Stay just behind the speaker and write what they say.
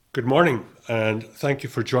Good morning, and thank you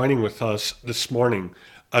for joining with us this morning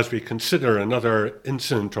as we consider another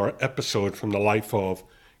incident or episode from the life of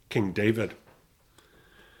King David.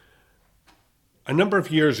 A number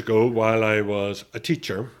of years ago, while I was a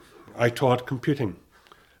teacher, I taught computing.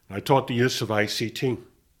 I taught the use of ICT.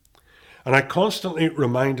 And I constantly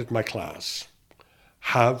reminded my class,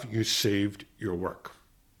 have you saved your work?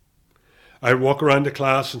 I'd walk around the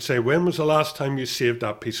class and say, when was the last time you saved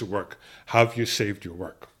that piece of work? Have you saved your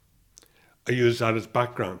work? I used that as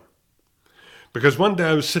background. Because one day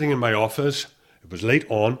I was sitting in my office, it was late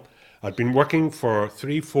on, I'd been working for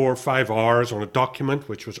 3, 4, 5 hours on a document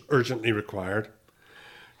which was urgently required.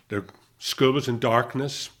 The school was in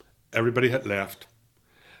darkness, everybody had left.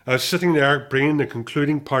 I was sitting there bringing the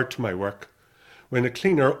concluding part to my work when the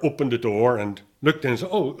cleaner opened the door and looked in and said,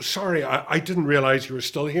 "Oh, sorry, I didn't realize you were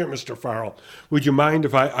still here, Mr. Farrell. Would you mind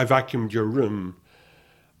if I vacuumed your room?"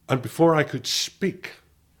 And before I could speak,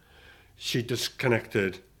 she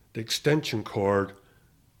disconnected the extension cord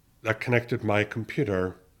that connected my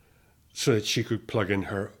computer so that she could plug in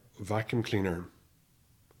her vacuum cleaner.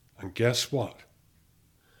 And guess what?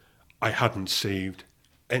 I hadn't saved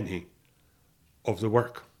any of the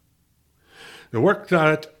work. The work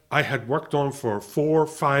that I had worked on for 4 or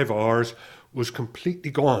 5 hours was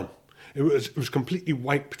completely gone. It was completely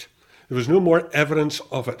wiped. There was no more evidence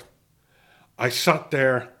of it. I sat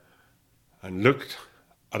there and looked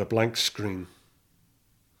at a blank screen.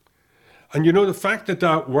 And the fact that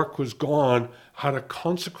that work was gone had a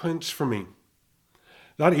consequence for me.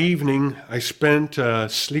 That evening, I spent a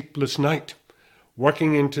sleepless night,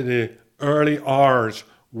 working into the early hours,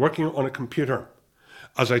 working on a computer,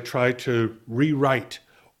 as I tried to rewrite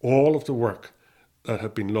all of the work that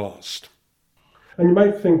had been lost. And you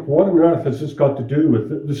might think, what on earth has this got to do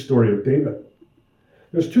with the story of David?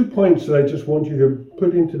 There's 2 points that I just want you to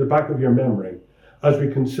put into the back of your memory as we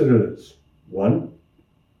consider this. 1,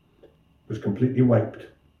 it was completely wiped.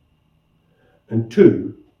 And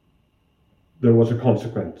 2, there was a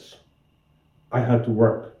consequence. I had to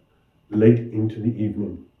work late into the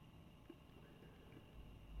evening.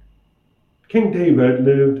 King David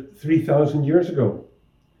lived 3,000 years ago.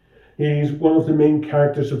 He's one of the main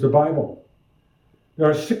characters of the Bible. There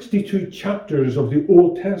are 62 chapters of the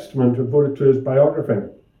Old Testament devoted to his biography,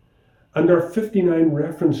 and there are 59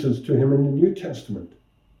 references to him in the New Testament.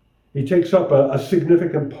 He takes up a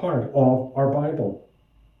significant part of our Bible.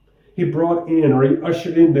 He brought in, or he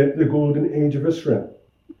ushered in the golden age of Israel.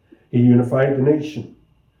 He unified the nation.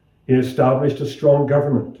 He established a strong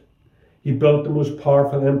government. He built the most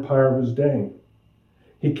powerful empire of his day.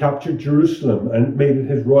 He captured Jerusalem and made it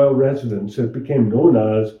his royal residence. It became known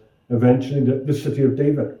as, eventually, the city of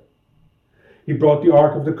David. He brought the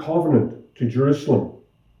Ark of the Covenant to Jerusalem.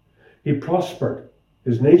 He prospered.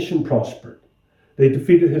 His nation prospered. They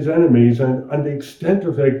defeated his enemies, and the extent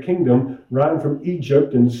of their kingdom ran from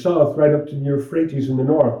Egypt in the south right up to the Euphrates in the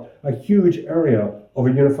north, a huge area of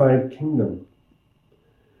a unified kingdom.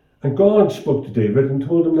 And God spoke to David and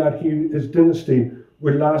told him that his dynasty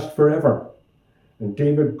would last forever. And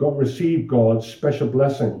David received God's special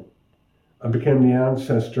blessing and became the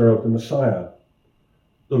ancestor of the Messiah,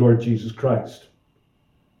 the Lord Jesus Christ.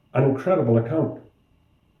 An incredible account.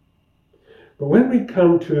 But when we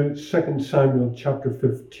come to 2 Samuel chapter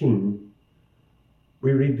 15,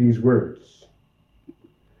 we read these words.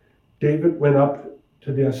 David went up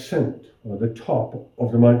to the ascent, or the top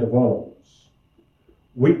of the Mount of Olives,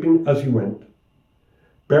 weeping as he went,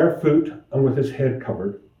 barefoot and with his head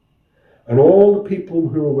covered. And all the people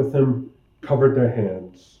who were with him covered their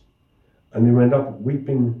heads, and they went up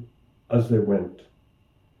weeping as they went.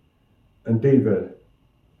 And David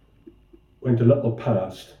went a little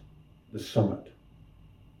past the summit.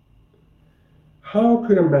 How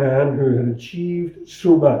could a man who had achieved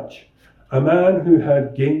so much, a man who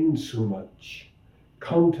had gained so much,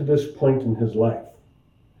 come to this point in his life?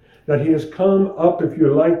 That he has come up, if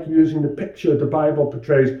you like, using the picture the Bible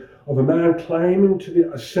portrays of a man climbing to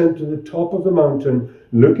the ascent to the top of the mountain,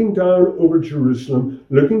 looking down over Jerusalem,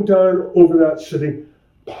 looking down over that city,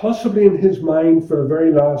 possibly in his mind for the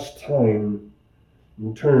very last time,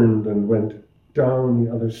 and turned and went down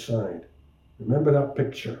the other side. Remember that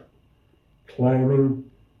picture? Climbing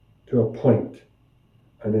to a point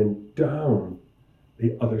and then down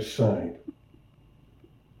the other side.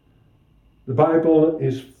 The Bible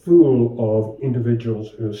is full of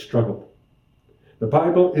individuals who have struggled. The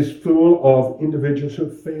Bible is full of individuals who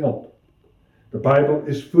have failed. The Bible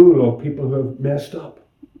is full of people who have messed up.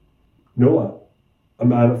 Noah, a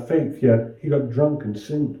man of faith, yet he got drunk and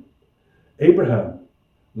sinned. Abraham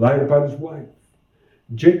lied about his wife.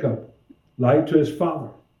 Jacob lied to his father.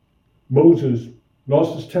 Moses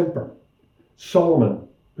lost his temper. Solomon,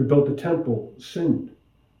 who built the temple, sinned.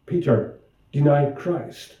 Peter denied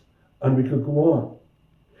Christ, and we could go on.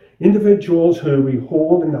 Individuals who we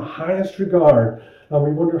hold in the highest regard, and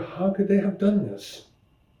we wonder, how could they have done this?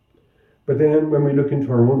 But then when we look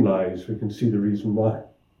into our own lives, we can see the reason why.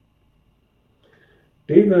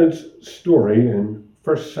 David's story in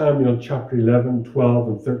 1 Samuel chapter 11, 12,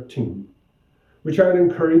 and 13, which I would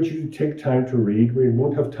encourage you to take time to read. We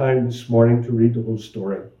won't have time this morning to read the whole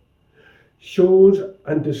story. Shows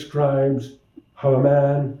and describes how a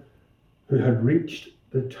man who had reached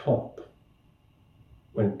the top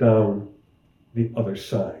went down the other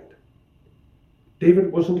side.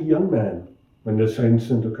 David wasn't a young man when this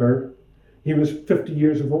incident occurred. He was 50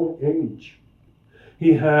 years of old age.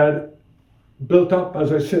 He had built up,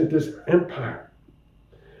 as I said, this empire.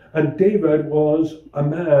 And David was a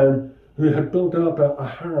man who had built up a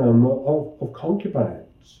harem of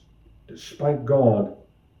concubines, despite God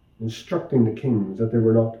instructing the kings that they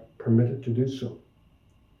were not permitted to do so.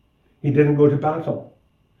 He didn't go to battle.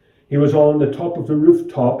 He was on the top of the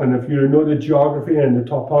rooftop, and if you know the geography and the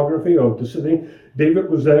topography of the city, David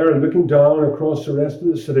was there and looking down across the rest of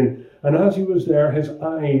the city. And as he was there, his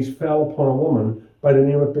eyes fell upon a woman by the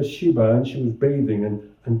name of Bathsheba, and she was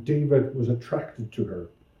bathing, and David was attracted to her.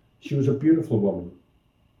 She was a beautiful woman.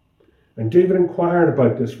 And David inquired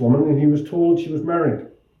about this woman, and he was told she was married.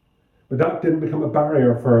 But that didn't become a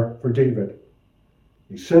barrier for David.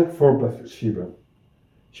 He sent for Bathsheba.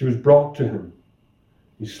 She was brought to him.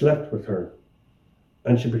 He slept with her,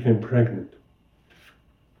 and she became pregnant.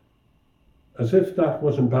 As if that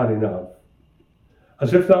wasn't bad enough,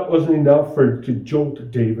 as if that wasn't enough to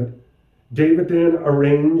jolt David, David then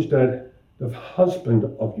arranged that the husband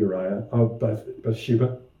of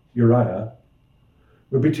Bathsheba, Uriah,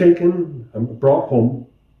 would be taken and brought home,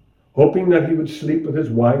 hoping that he would sleep with his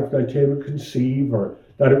wife, that they would conceive, or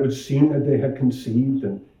that it would seem that they had conceived,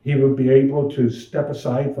 and he would be able to step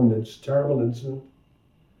aside from this terrible incident.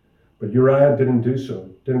 But Uriah didn't do so,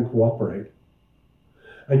 didn't cooperate.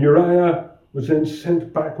 And Uriah was then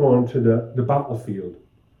sent back on to the battlefield.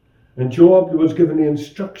 And Joab was given the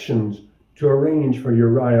instructions to arrange for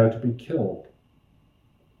Uriah to be killed.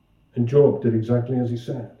 And Joab did exactly as he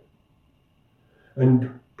said.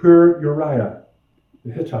 And poor Uriah,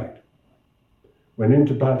 the Hittite, went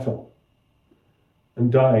into battle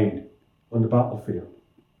and died on the battlefield.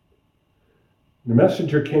 The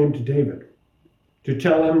messenger came to David to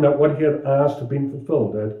tell him that what he had asked had been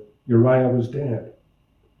fulfilled, that Uriah was dead.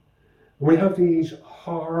 And we have these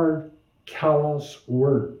hard, callous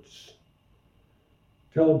words.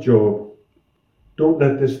 Tell Joab, don't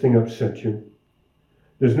let this thing upset you.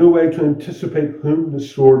 There's no way to anticipate whom the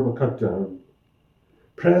sword will cut down.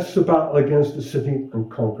 Press the battle against the city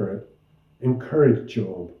and conquer it. Encourage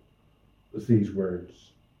Joab with these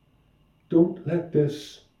words. Don't let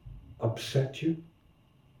this upset you.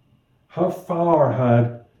 How far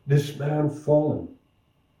had this man fallen?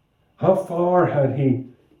 How far had he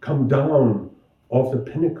come down off the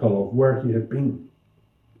pinnacle of where he had been?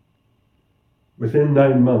 Within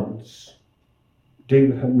 9 months,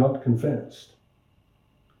 David had not confessed.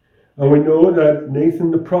 And we know that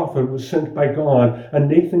Nathan the prophet was sent by God, and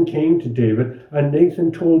Nathan came to David, and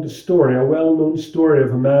Nathan told the story, a well-known story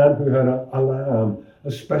of a man who had a lamb,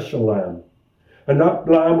 a special lamb. And that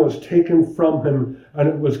lamb was taken from him, and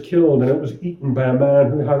it was killed, and it was eaten by a man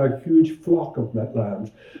who had a huge flock of lambs.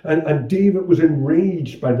 And David was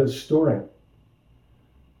enraged by this story.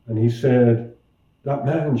 And he said, that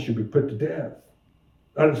man should be put to death.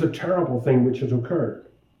 That is a terrible thing which has occurred.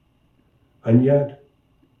 And yet,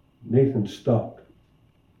 Nathan stopped.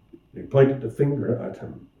 He pointed the finger at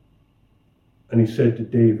him. And he said to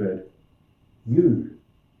David, you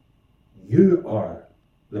are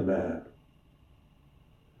the man.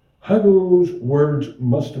 How those words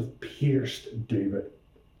must have pierced David.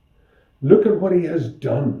 Look at what he has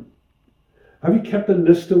done. Have you kept a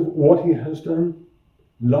list of what he has done?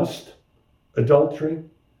 Lust, adultery,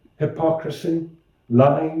 hypocrisy,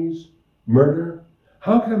 lies, murder.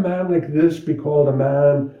 How can a man like this be called a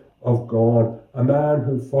man of God, a man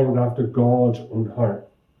who followed after God's own heart?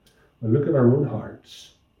 Well, look at our own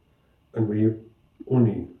hearts, and we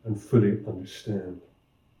only and fully understand.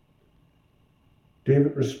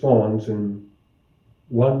 David responds in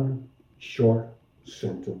one short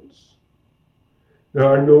sentence. There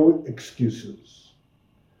are no excuses.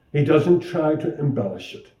 He doesn't try to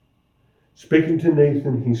embellish it. Speaking to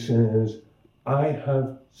Nathan, he says, I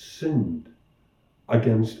have sinned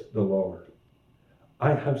against the Lord.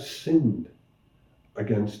 I have sinned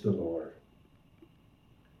against the Lord.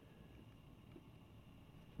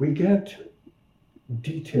 We get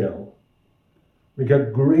detail. We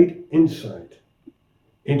get great insight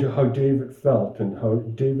into how David felt and how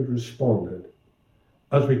David responded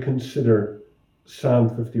as we consider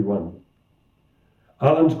Psalm 51.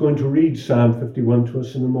 Alan's going to read Psalm 51 to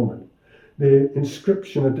us in a moment. The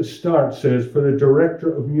inscription at the start says, "For the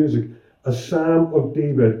director of music, a psalm of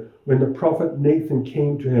David, when the prophet Nathan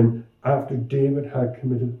came to him after David had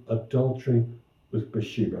committed adultery with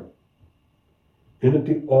Bathsheba." In it,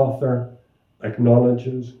 the author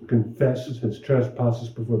acknowledges, confesses his trespasses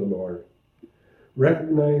before the Lord,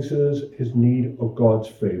 recognizes his need of God's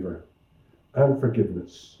favor and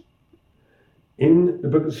forgiveness. In the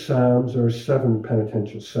book of Psalms, there are 7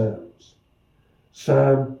 penitential psalms.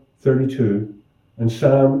 Psalm 32 and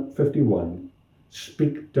Psalm 51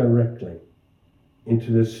 speak directly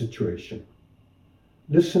into this situation.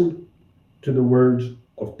 Listen to the words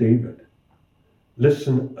of David.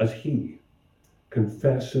 Listen as he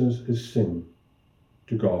confesses his sin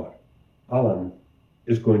to God. Alan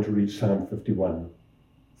is going to read Psalm 51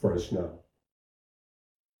 for us now.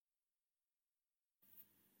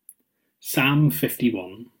 Psalm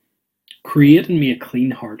 51. Create in me a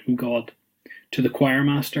clean heart, O God. To the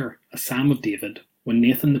choirmaster, a psalm of David, when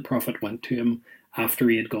Nathan the prophet went to him after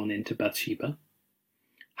he had gone into Bathsheba.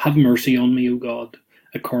 Have mercy on me, O God,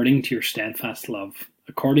 according to your steadfast love.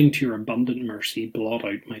 According to your abundant mercy, blot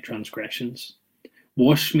out my transgressions.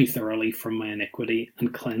 Wash me thoroughly from my iniquity,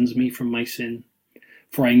 and cleanse me from my sin.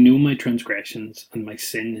 For I know my transgressions, and my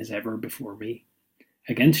sin is ever before me.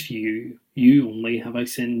 Against you only have I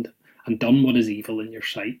sinned, and done what is evil in your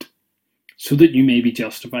sight, so that you may be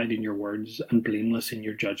justified in your words, and blameless in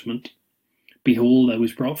your judgment. Behold, I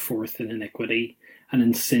was brought forth in iniquity, and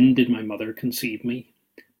in sin did my mother conceive me.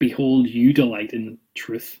 Behold, you delight in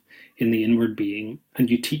truth in the inward being, and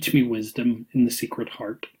you teach me wisdom in the secret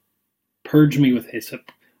heart. Purge me with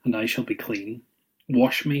hyssop, and I shall be clean.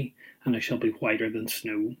 Wash me, and I shall be whiter than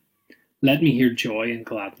snow. Let me hear joy and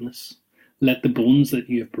gladness. Let the bones that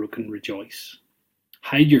you have broken rejoice.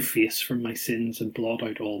 Hide your face from my sins and blot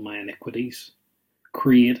out all my iniquities.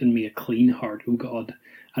 Create in me a clean heart, O God,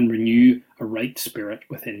 and renew a right spirit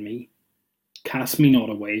within me. Cast me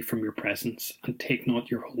not away from your presence, and take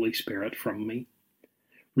not your Holy Spirit from me.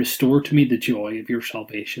 Restore to me the joy of your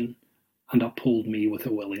salvation, and uphold me with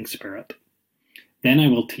a willing spirit. Then I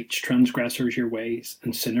will teach transgressors your ways,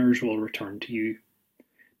 and sinners will return to you.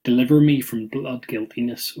 Deliver me from blood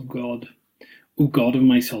guiltiness, O God of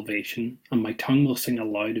my salvation, and my tongue will sing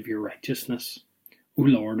aloud of your righteousness. O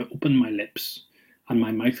Lord, open my lips, and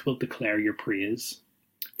my mouth will declare your praise.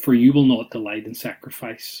 For you will not delight in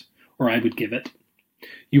sacrifice, or I would give it.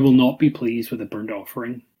 You will not be pleased with a burnt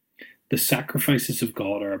offering. The sacrifices of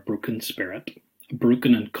God are a broken spirit, a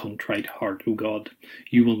broken and contrite heart, O God,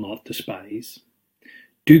 you will not despise.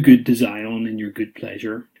 Do good to Zion in your good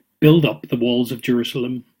pleasure. Build up the walls of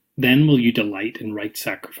Jerusalem. Then will you delight in right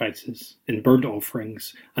sacrifices, in burnt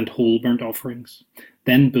offerings and whole burnt offerings.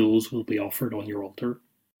 Then bulls will be offered on your altar.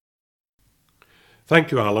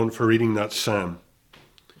 Thank you, Alan, for reading that psalm.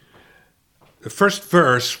 The first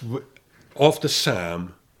verse of the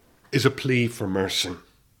psalm is a plea for mercy.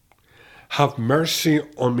 Have mercy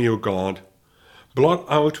on me, O God. Blot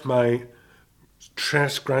out my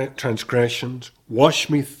transgressions. Wash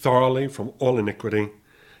me thoroughly from all iniquity.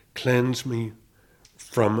 Cleanse me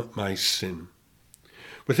from my sin.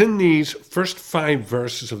 Within these first 5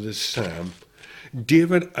 verses of this psalm,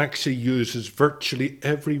 David actually uses virtually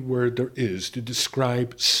every word there is to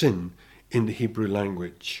describe sin in the Hebrew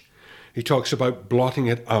language. He talks about blotting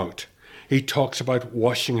it out. He talks about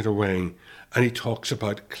washing it away. And he talks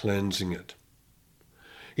about cleansing it.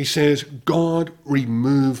 He says, God,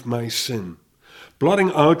 remove my sin.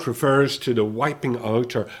 Blotting out refers to the wiping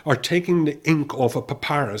out or taking the ink off a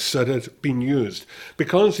papyrus that had been used.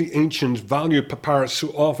 Because the ancients valued papyrus so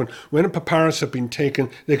often, when a papyrus had been taken,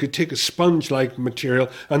 they could take a sponge-like material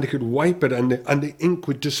and they could wipe it and the ink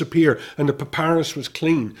would disappear and the papyrus was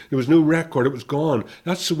clean. There was no record, it was gone.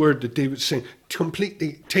 That's the word that David's saying.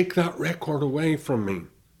 Completely take that record away from me.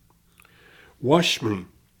 Wash me.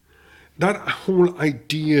 That whole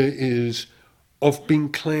idea is of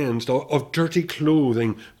being cleansed, of dirty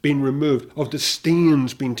clothing being removed, of the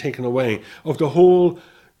stains being taken away, of the whole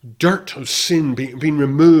dirt of sin being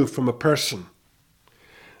removed from a person.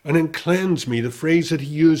 And then cleanse me, the phrase that he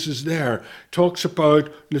uses there, talks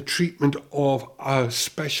about the treatment of a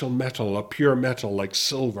special metal, a pure metal like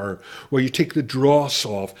silver, where you take the dross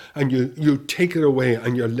off and you take it away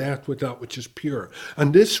and you're left with that which is pure.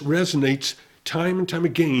 And this resonates time and time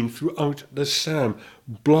again throughout the psalm.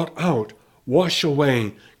 Blot out, wash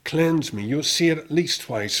away, cleanse me. You'll see it at least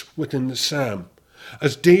twice within the psalm.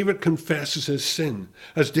 as David confesses his sin,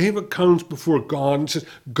 as David comes before God and says,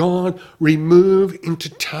 God, remove in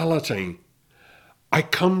totality. I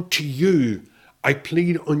come to you. I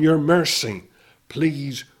plead on your mercy.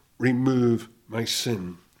 Please remove my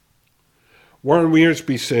sin. Warren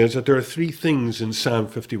Wiersbe says that there are three things in Psalm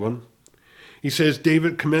 51. He says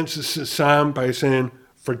David commences the psalm by saying,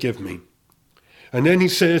 forgive me. And then he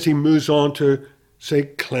says he moves on to say,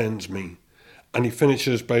 cleanse me. And he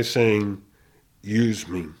finishes by saying, use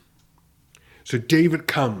me. So David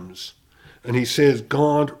comes and he says,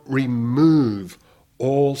 God, remove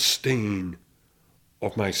all stain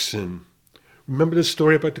of my sin. Remember the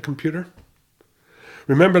story about the computer?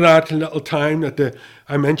 Remember that little time that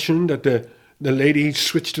I mentioned that the lady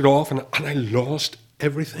switched it off and I lost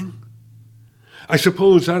everything? I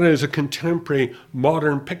suppose that is a contemporary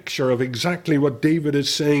modern picture of exactly what David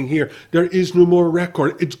is saying here. There is no more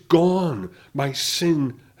record. It's gone. My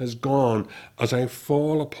sin has gone as I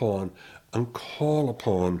fall upon and call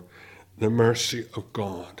upon the mercy of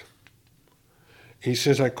God. He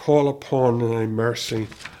says, I call upon thy mercy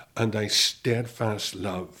and thy steadfast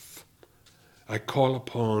love. I call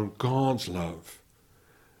upon God's love.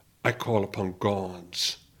 I call upon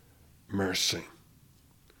God's mercy.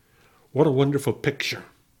 What a wonderful picture.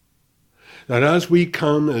 That as we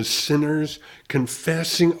come as sinners,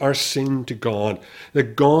 confessing our sin to God,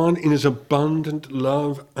 that God in his abundant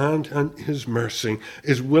love and his mercy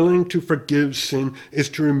is willing to forgive sin,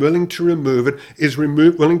 is willing to remove it, is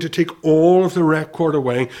willing to take all of the record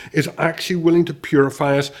away, is actually willing to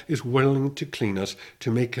purify us, is willing to clean us,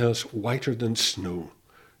 to make us whiter than snow,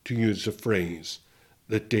 to use the phrase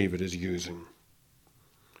that David is using.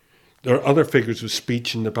 There are other figures of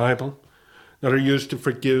speech in the Bible that are used to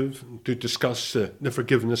forgive, to discuss the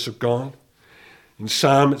forgiveness of God. In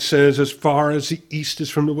Psalm it says, as far as the east is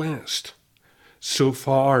from the west, so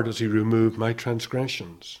far does he remove my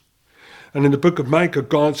transgressions. And in the book of Micah,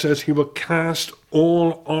 God says he will cast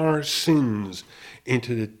all our sins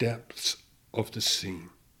into the depths of the sea.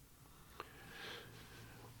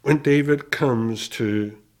 When David comes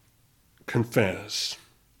to confess,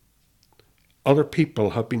 other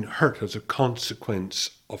people have been hurt as a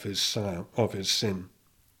consequence of his sin.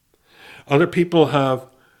 Other people have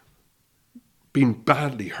been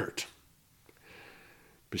badly hurt.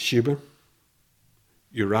 Bathsheba,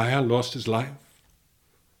 Uriah lost his life.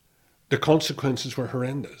 The consequences were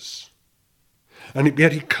horrendous. And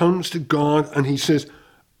yet he comes to God and he says,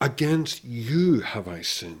 against you have I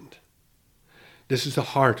sinned. This is the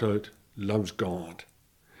heart that loves God.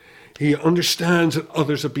 He understands that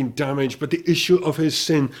others have been damaged, but the issue of his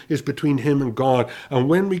sin is between him and God. And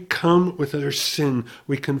when we come with our sin,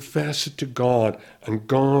 we confess it to God, and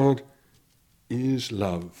God is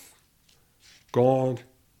love. God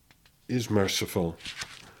is merciful.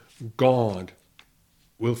 God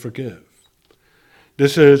will forgive.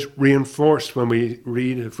 This is reinforced when we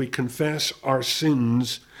read, if we confess our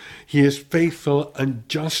sins, he is faithful and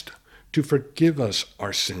just to forgive us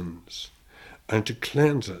our sins and to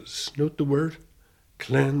cleanse us. Note the word,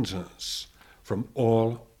 cleanse us from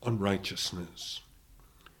all unrighteousness.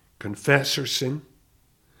 Confess our sin.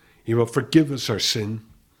 He will forgive us our sin,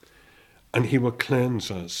 and he will cleanse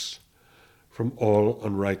us from all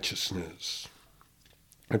unrighteousness.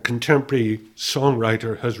 A contemporary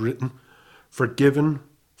songwriter has written, forgiven,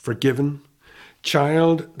 forgiven.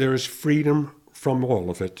 Child, there is freedom from all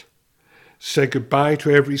of it. Say goodbye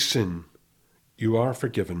to every sin. You are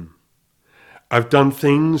forgiven. I've done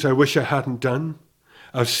things I wish I hadn't done.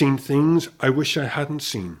 I've seen things I wish I hadn't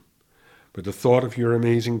seen. But the thought of your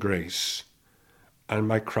amazing grace and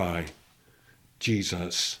my cry,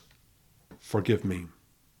 Jesus, forgive me.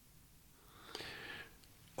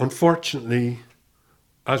 Unfortunately,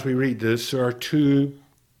 as we read this, there are two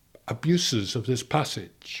abuses of this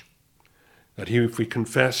passage. That if we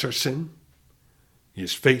confess our sin, he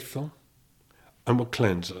is faithful and will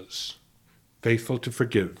cleanse us. Faithful to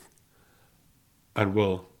forgive and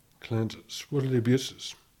will cleanse us. What are the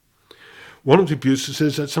abuses? One of the abuses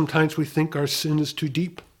is that sometimes we think our sin is too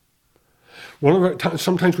deep.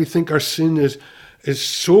 Sometimes we think our sin is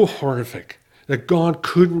so horrific that God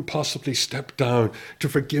couldn't possibly step down to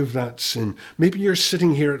forgive that sin. Maybe you're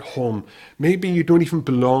sitting here at home. Maybe you don't even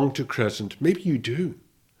belong to Crescent. Maybe you do.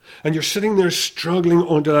 And you're sitting there struggling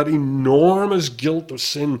under that enormous guilt of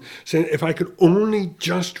sin, saying, if I could only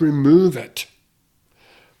just remove it.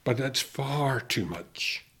 But that's far too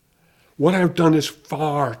much. What I've done is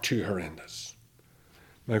far too horrendous.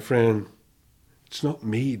 My friend, it's not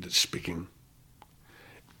me that's speaking.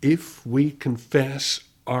 If we confess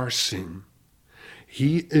our sin,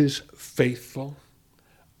 he is faithful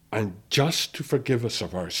and just to forgive us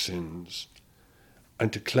of our sins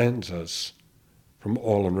and to cleanse us from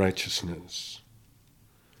all unrighteousness.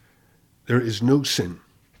 There is no sin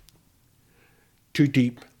too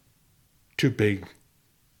deep, too big,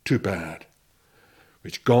 too bad,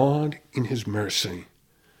 which God in his mercy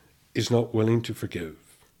is not willing to forgive.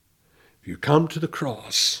 If you come to the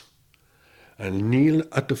cross and kneel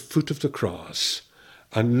at the foot of the cross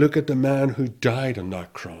and look at the man who died on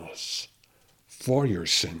that cross for your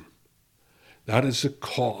sin, that is the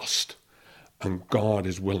cost, and God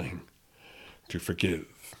is willing to forgive.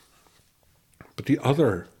 But the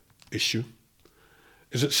other issue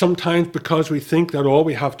is that sometimes, because we think that all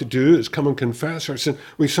we have to do is come and confess our sin,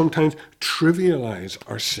 we sometimes trivialize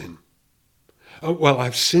our sin. Oh, well,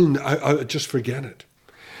 I've sinned, I just forget it.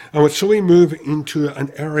 And so we move into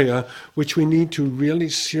an area which we need to really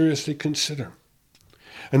seriously consider.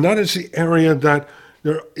 And that is the area that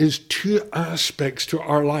there is two aspects to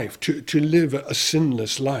our life, to live a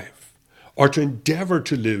sinless life, or to endeavor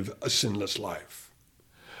to live a sinless life.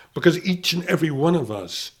 Because each and every one of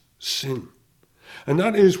us sin. And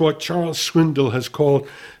that is what Charles Swindoll has called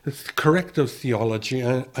corrective theology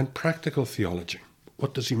and practical theology.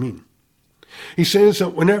 What does he mean? He says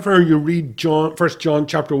that whenever you read 1 John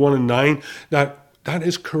chapter 1 and 9, that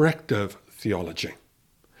is corrective theology.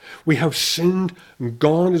 We have sinned, and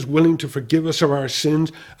God is willing to forgive us of our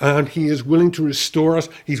sins, and he is willing to restore us.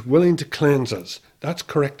 He's willing to cleanse us. That's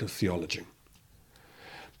corrective theology.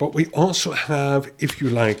 But we also have, if you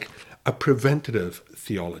like, a preventative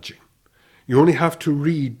theology. You only have to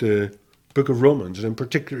read the book of Romans, and in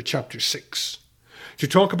particular chapter 6, to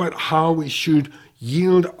talk about how we should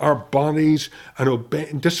yield our bodies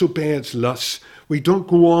and disobey its lusts. We don't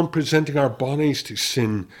go on presenting our bodies to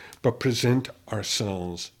sin, but present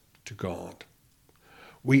ourselves to God.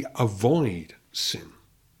 We avoid sin.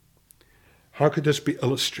 How could this be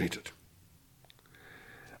illustrated?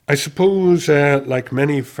 I suppose, like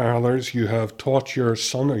many fathers, you have taught your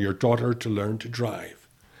son or your daughter to learn to drive.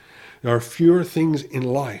 There are fewer things in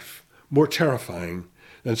life more terrifying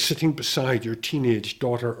than sitting beside your teenage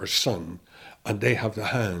daughter or son and they have the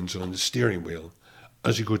hands on the steering wheel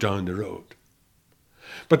as you go down the road.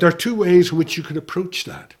 But there are two ways in which you could approach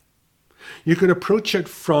that. You could approach it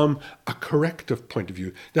from a corrective point of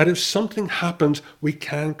view, that if something happens, we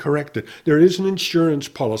can correct it. There is an insurance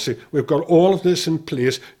policy. We've got all of this in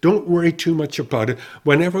place. Don't worry too much about it.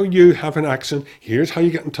 Whenever you have an accident, here's how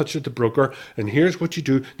you get in touch with the broker, and here's what you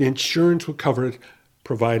do. The insurance will cover it,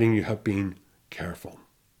 providing you have been careful.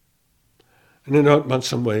 And in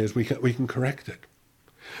some ways, we can correct it.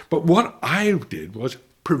 But what I did was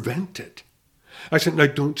prevent it. I said, now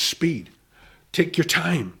don't speed. Take your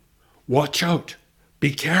time. Watch out.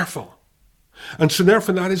 Be careful. And so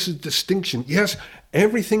therefore that is a distinction. Yes,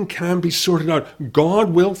 everything can be sorted out.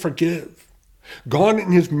 God will forgive. God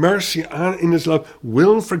in his mercy and in his love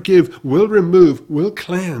will forgive, will remove, will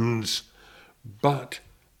cleanse. But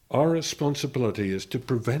our responsibility is to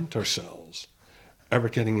prevent ourselves ever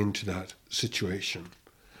getting into that situation.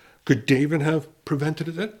 Could David have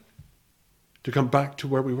prevented it? To come back to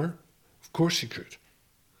where we were? Of course he could.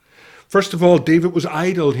 First of all, David was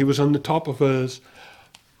idle. He was on the top of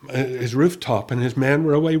his rooftop and his men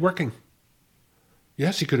were away working.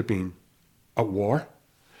 Yes, he could have been at war.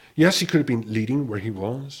 Yes, he could have been leading where he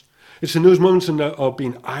was. It's in those moments of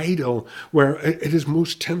being idle where it is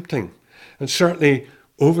most tempting. And certainly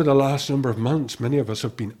over the last number of months, many of us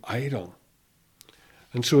have been idle.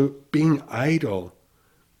 And so being idle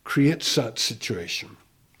creates that situation.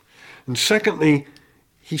 And secondly,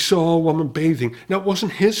 he saw a woman bathing. Now, it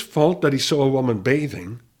wasn't his fault that he saw a woman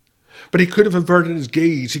bathing, but he could have averted his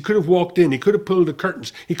gaze. He could have walked in. He could have pulled the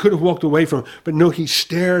curtains. He could have walked away from her. But no, he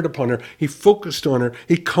stared upon her. He focused on her.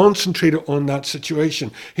 He concentrated on that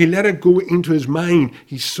situation. He let it go into his mind.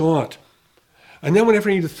 He saw it. And then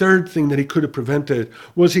the third thing that he could have prevented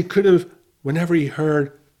was he could have, whenever he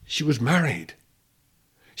heard she was married,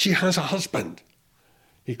 she has a husband,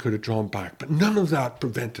 he could have drawn back. But none of that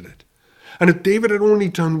prevented it. And if David had only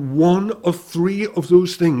done one of three of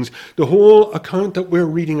those things, the whole account that we're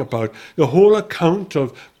reading about, the whole account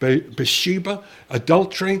of Bathsheba,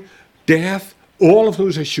 adultery, death, all of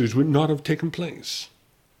those issues would not have taken place.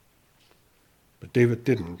 But David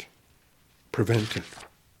didn't prevent it.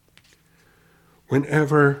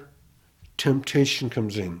 Whenever temptation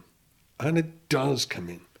comes in, and it does come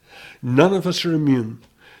in, none of us are immune.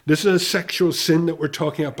 This is a sexual sin that we're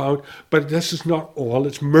talking about, but this is not all.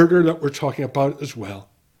 It's murder that we're talking about as well.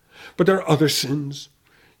 But there are other sins.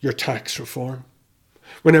 Your tax reform.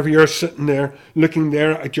 Whenever you're sitting there, looking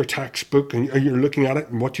there at your tax book, and you're looking at it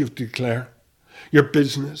and what you have to declare. Your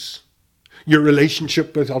business. Your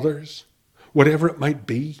relationship with others. whatever it might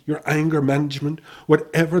be, your anger management,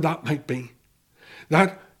 whatever that might be,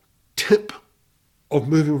 that tip of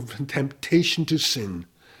moving from temptation to sin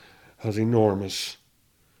has enormous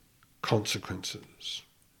consequences.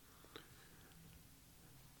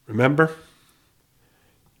 Remember,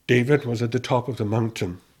 David was at the top of the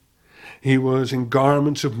mountain. He was in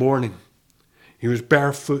garments of mourning. He was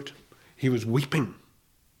barefoot. He was weeping.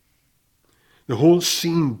 The whole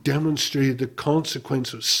scene demonstrated the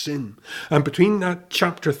consequence of sin. And between that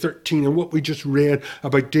chapter 13 and what we just read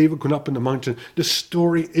about David going up in the mountain, the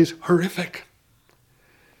story is horrific.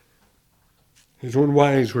 His own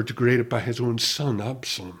wives were degraded by his own son,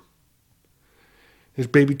 Absalom. His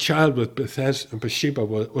baby child with Bathsheba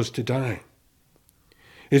was to die.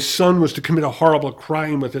 His son was to commit a horrible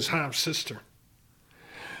crime with his half-sister.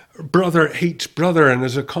 Brother hates brother, and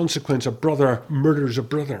as a consequence, a brother murders a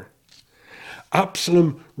brother.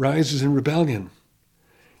 Absalom rises in rebellion.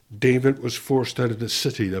 David was forced out of the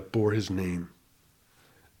city that bore his name.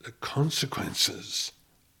 The consequences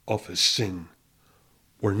of his sin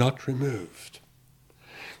were not removed.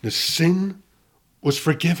 The sin was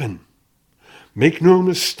forgiven. Make no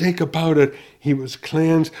mistake about it, he was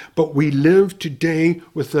cleansed, but we live today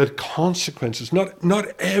with the consequences. Not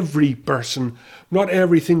every person, not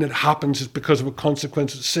everything that happens is because of a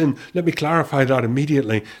consequence of sin. Let me clarify that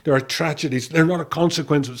immediately. There are tragedies, they're not a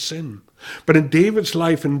consequence of sin. But in David's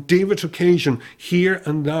life, in David's occasion, here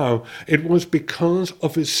and now, it was because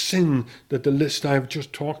of his sin that the list I've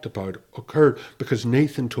just talked about occurred, because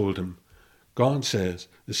Nathan told him, God says,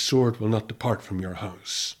 the sword will not depart from your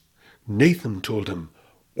house. Nathan told him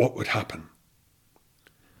what would happen.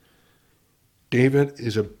 David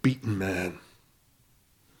is a beaten man.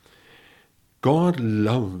 God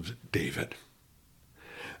loved David.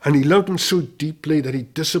 And he loved him so deeply that he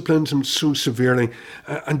disciplines him so severely.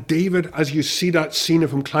 And David, as you see that scene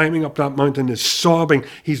of him climbing up that mountain, is sobbing.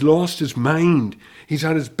 He's lost his mind. He's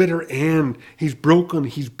at his bitter end. He's broken.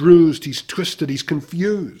 He's bruised. He's twisted. He's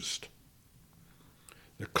confused.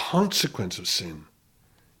 The consequence of sin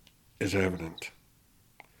is evident.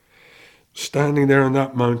 Standing there on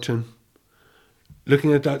that mountain,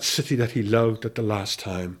 looking at that city that he loved at the last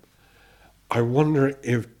time, I wonder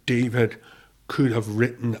if David could have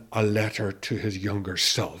written a letter to his younger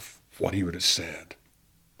self, what he would have said.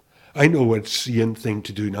 I know it's the in thing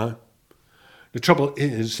to do now. The trouble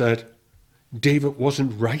is that David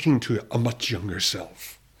wasn't writing to a much younger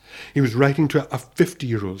self. He was writing to a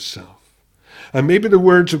 50-year-old self. And maybe the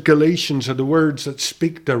words of Galatians are the words that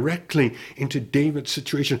speak directly into David's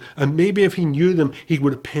situation. And maybe if he knew them, he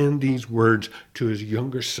would have penned these words to his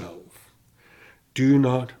younger self. Do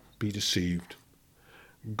not be deceived.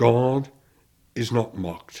 God is not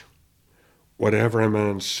mocked. Whatever a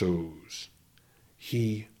man sows,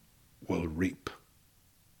 he will reap.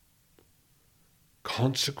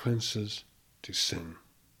 Consequences to sin.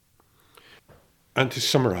 And to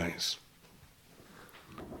summarize,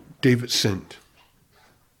 David sinned.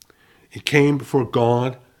 He came before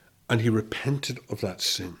God and he repented of that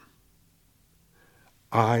sin.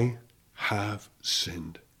 I have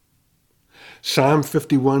sinned. Psalm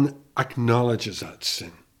 51 acknowledges that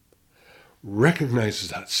sin, recognizes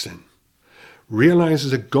that sin,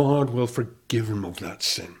 realizes that God will forgive him of that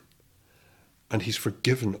sin, and he's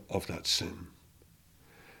forgiven of that sin.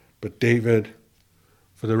 But David,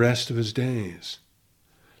 for the rest of his days,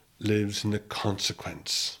 lives in the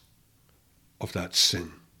consequence of that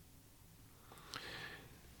sin.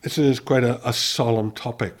 This is quite a solemn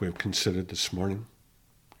topic we've considered this morning.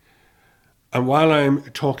 And while I'm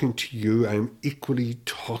talking to you, I'm equally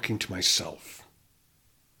talking to myself.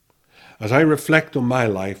 As I reflect on my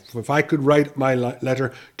life, if I could write my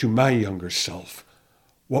letter to my younger self,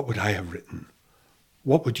 what would I have written?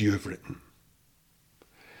 What would you have written?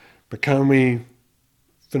 But can we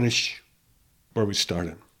finish where we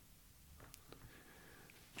started?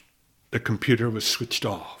 The computer was switched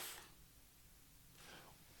off.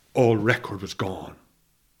 All record was gone.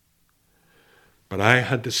 But I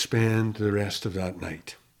had to spend the rest of that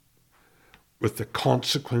night with the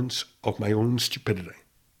consequence of my own stupidity,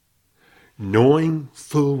 knowing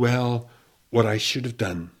full well what I should have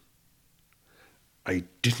done. I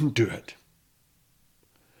didn't do it.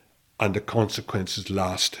 And the consequences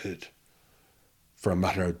lasted for a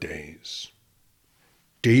matter of days.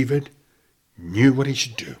 David knew what he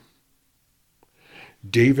should do.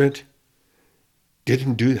 David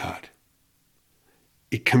didn't do that.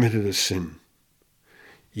 He committed a sin.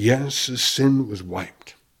 Yes, his sin was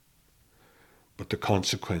wiped, but the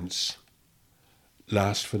consequence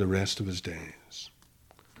lasts for the rest of his days.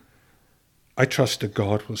 I trust that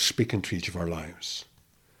God will speak into each of our lives,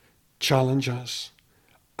 challenge us,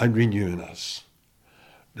 and renew in us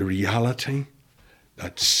the reality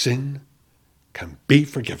that sin can be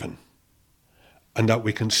forgiven and that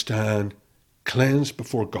we can stand cleansed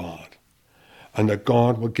before God, and that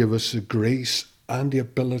God will give us the grace and the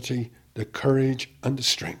ability, the courage and the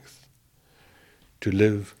strength to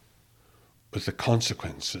live with the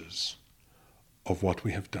consequences of what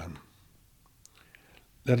we have done.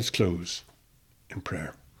 Let us close in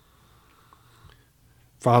prayer.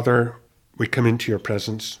 Father, we come into your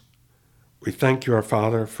presence. We thank you, our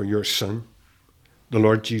Father, for your Son, the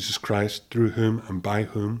Lord Jesus Christ, through whom and by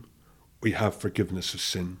whom we have forgiveness of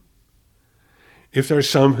sin. If there are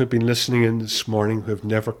some who have been listening in this morning who have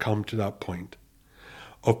never come to that point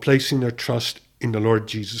of placing their trust in the Lord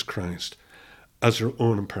Jesus Christ as their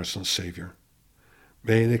own and personal Saviour,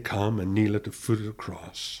 may they come and kneel at the foot of the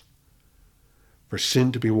cross for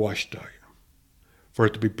sin to be washed out, for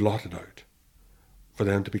it to be blotted out, for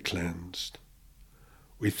them to be cleansed.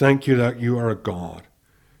 We thank you that you are a God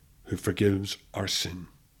who forgives our sin.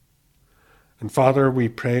 And Father, we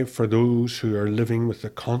pray for those who are living with the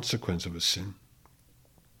consequence of a sin,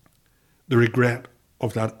 the regret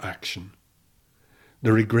of that action,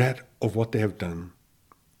 the regret of what they have done.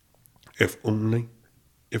 If only,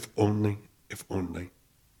 if only, if only.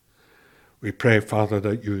 We pray, Father,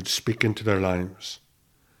 that you would speak into their lives,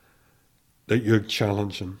 that you would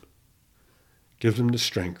challenge them, give them the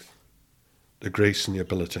strength, the grace and the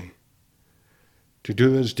ability to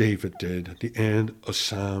do as David did at the end of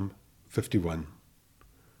Psalm 51,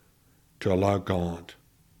 to allow God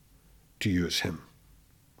to use him.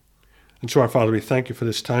 And so, our Father, we thank you for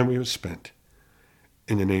this time we have spent.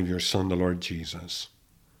 In the name of your Son, the Lord Jesus.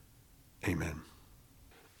 Amen.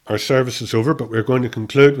 Our service is over, but we're going to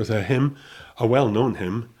conclude with a hymn, a well-known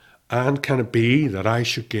hymn, And Can It Be That I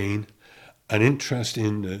Should Gain an Interest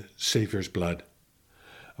in the Saviour's Blood?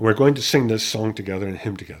 And we're going to sing this song together and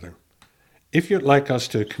hymn together. If you'd like us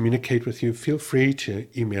to communicate with you, feel free to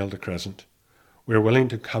email the Crescent. We're willing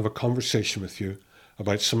to have a conversation with you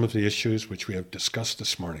about some of the issues which we have discussed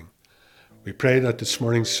this morning. We pray that this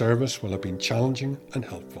morning's service will have been challenging and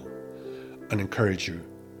helpful and encourage you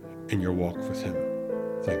in your walk with him.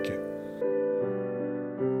 Thank you.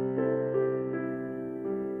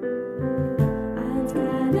 And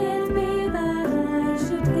can it be